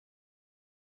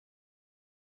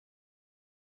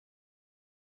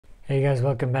Hey guys,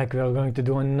 welcome back. We are going to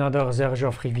do another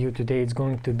Xerjoff review today. It's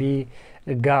going to be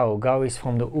a GAO. GAO is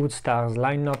from the Oud Stars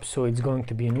lineup, so it's going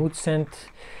to be an oud scent.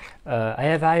 I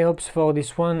have high hopes for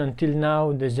this one. Until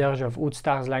now, the Xerjoff Oud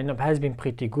Stars lineup has been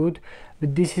pretty good,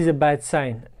 but this is a bad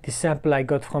sign. The sample I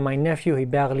got from my nephew, he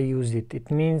barely used it.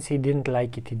 It means he didn't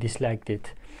like it, he disliked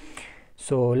it.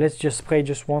 So let's just spray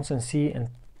just once and see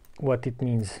what it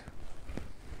means.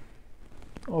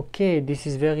 Okay, this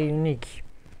is very unique.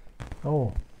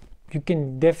 Oh, you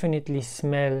can definitely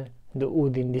smell the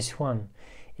oud in this one.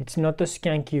 It's not a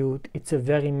skanky oud, it's a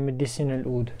very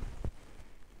medicinal oud.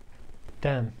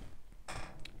 Damn,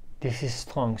 this is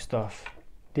strong stuff.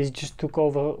 This just took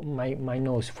over my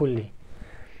nose fully.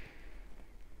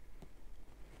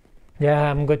 Yeah,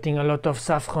 I'm getting a lot of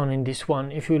saffron in this one.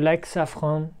 If you like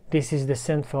saffron, this is the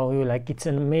scent for you. Like, it's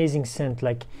an amazing scent.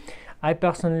 Like, I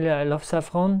personally love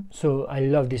saffron, so I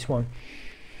love this one.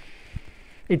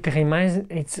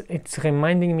 It's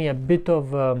reminding me a bit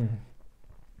of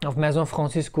Maison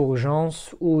Francis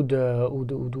Courgence oud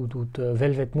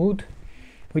Velvet Mood,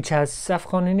 which has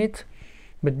saffron in it,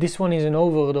 but this one is an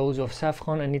overdose of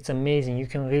saffron and it's amazing. You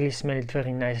can really smell it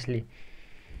very nicely.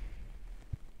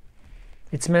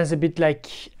 It smells a bit like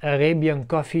Arabian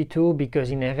coffee too,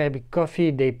 because in Arabic coffee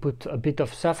they put a bit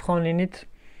of saffron in it.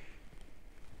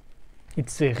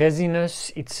 It's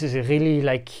resinous. It's really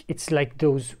like, it's like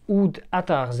those oud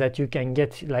attars that you can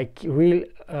get, like real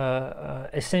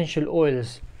essential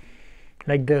oils,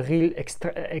 like the real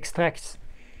extracts.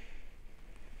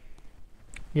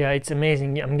 Yeah, it's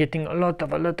amazing. I'm getting a lot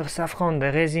of saffron.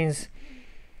 The resins,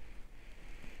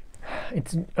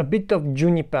 it's a bit of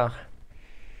juniper,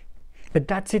 but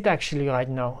that's it actually right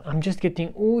now. I'm just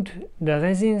getting oud, the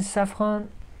resins, saffron,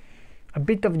 a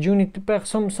bit of juniper,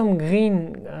 some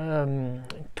green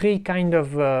tree kind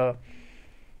of.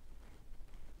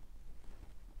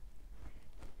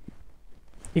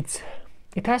 It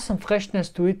has some freshness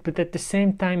to it, but at the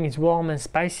same time it's warm and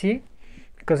spicy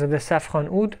because of the saffron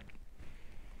oud.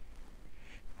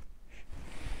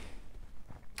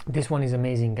 This one is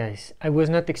amazing, guys. I was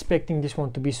not expecting this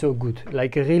one to be so good.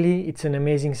 Like, really, it's an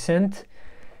amazing scent.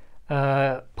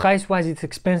 Price wise it's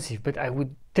expensive, but I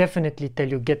would definitely tell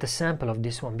you, get a sample of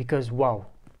this one, because wow,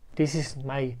 this is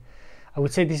I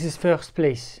would say this is first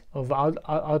place out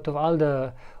of all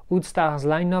the Oud Stars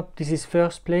lineup. This is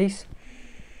first place,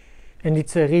 and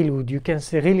it's a real oud. You can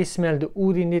really smell the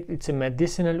oud in it. It's a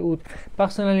medicinal oud.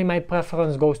 Personally, my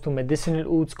preference goes to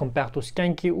medicinal ouds compared to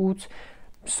skanky ouds,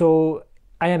 so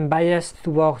I am biased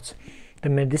towards the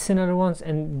medicinal ones,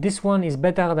 and this one is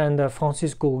better than the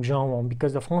Francis Courgence one,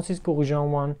 because the Francis Courgence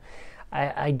one,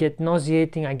 I get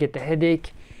nauseating, I get a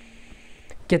headache.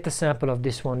 Get a sample of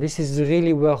this one. This is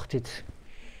really worth it.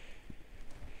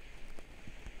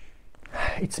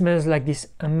 It smells like this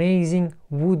amazing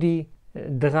woody,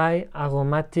 dry,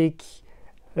 aromatic,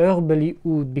 herbally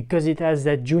oud, because it has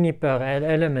that juniper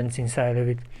elements inside of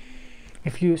it.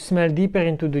 If you smell deeper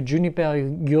into the juniper,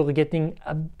 you're getting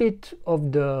a bit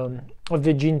of the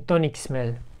gin tonic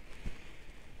smell.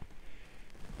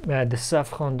 The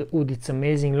saffron, the oud, it's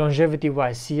amazing. Longevity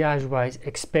wise, sillage wise,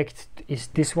 expect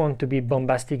this one to be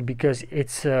bombastic, because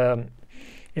it's a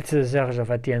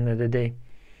Xerjoff at the end of the day.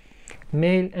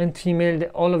 Male and female,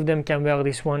 all of them can wear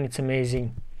this one. It's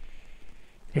amazing.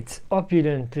 It's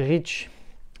opulent, rich.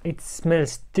 It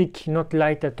smells thick, not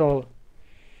light at all.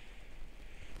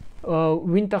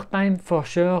 Winter time for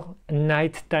sure,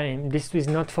 night time. This is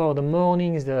not for the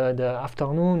mornings, the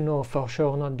afternoon, no, for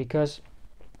sure not, because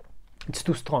it's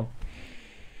too strong.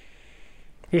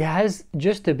 It has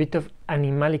just a bit of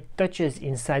animalic touches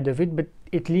inside of it, but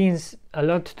it leans a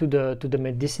lot to the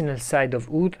medicinal side of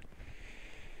oud.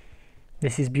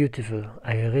 This is beautiful.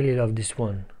 I really love this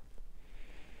one.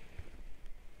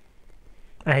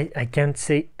 I can't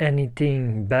say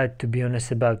anything bad, to be honest,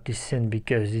 about this scent,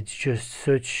 because it's just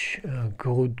such a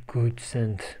good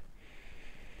scent.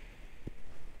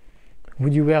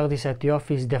 Would you wear this at the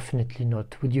office? Definitely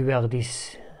not. Would you wear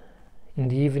this in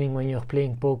the evening when you're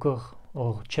playing poker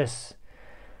or chess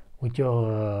with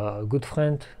your good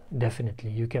friend?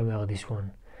 Definitely, you can wear this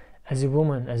one. As a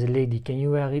woman, as a lady, can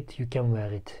you wear it? You can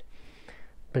wear it.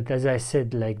 But as I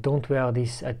said, like, don't wear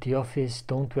this at the office,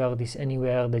 don't wear this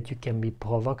anywhere that you can be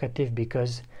provocative,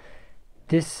 because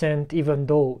this scent, even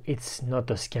though it's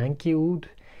not a skanky oud,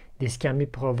 this can be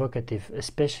provocative,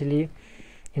 especially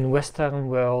in Western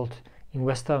world, in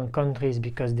Western countries,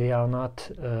 because they are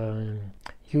not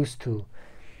used to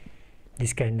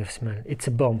this kind of smell. It's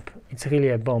a bump. It's really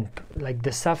a bump. Like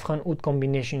the saffron oud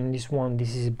combination in this one,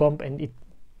 this is a bump, and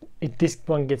this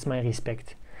one gets my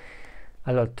respect.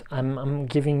 a lot. I'm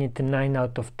giving it a 9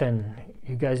 out of 10.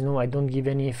 You guys know I don't give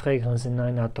any fragrance a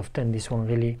 9 out of 10. This one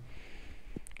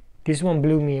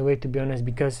blew me away, to be honest,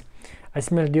 because I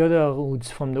smelled the other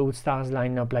ouds from the Oud Stars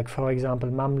lineup, like for example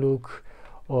Mamluk,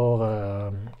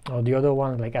 or the other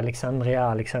ones like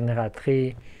Alexandria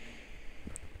 3,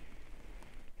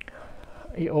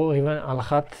 or even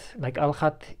Al-Khatt. Like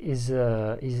Al-Khatt is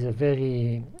a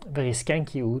very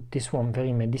skanky oud. This one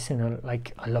very medicinal.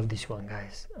 Like, I love this one,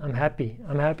 guys. I'm happy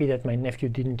that my nephew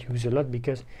didn't use a lot,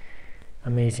 because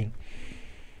amazing.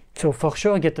 So for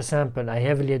sure, get a sample. I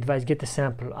heavily advise get a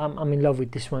sample. I'm in love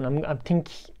with this one. I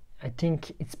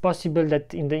think it's possible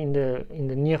that in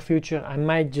the near future I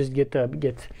might just get a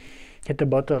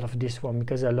bottle of this one,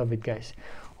 because I love it, guys.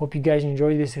 Hope you guys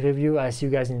enjoyed this review. I'll see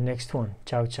you guys in the next one.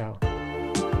 Ciao, ciao.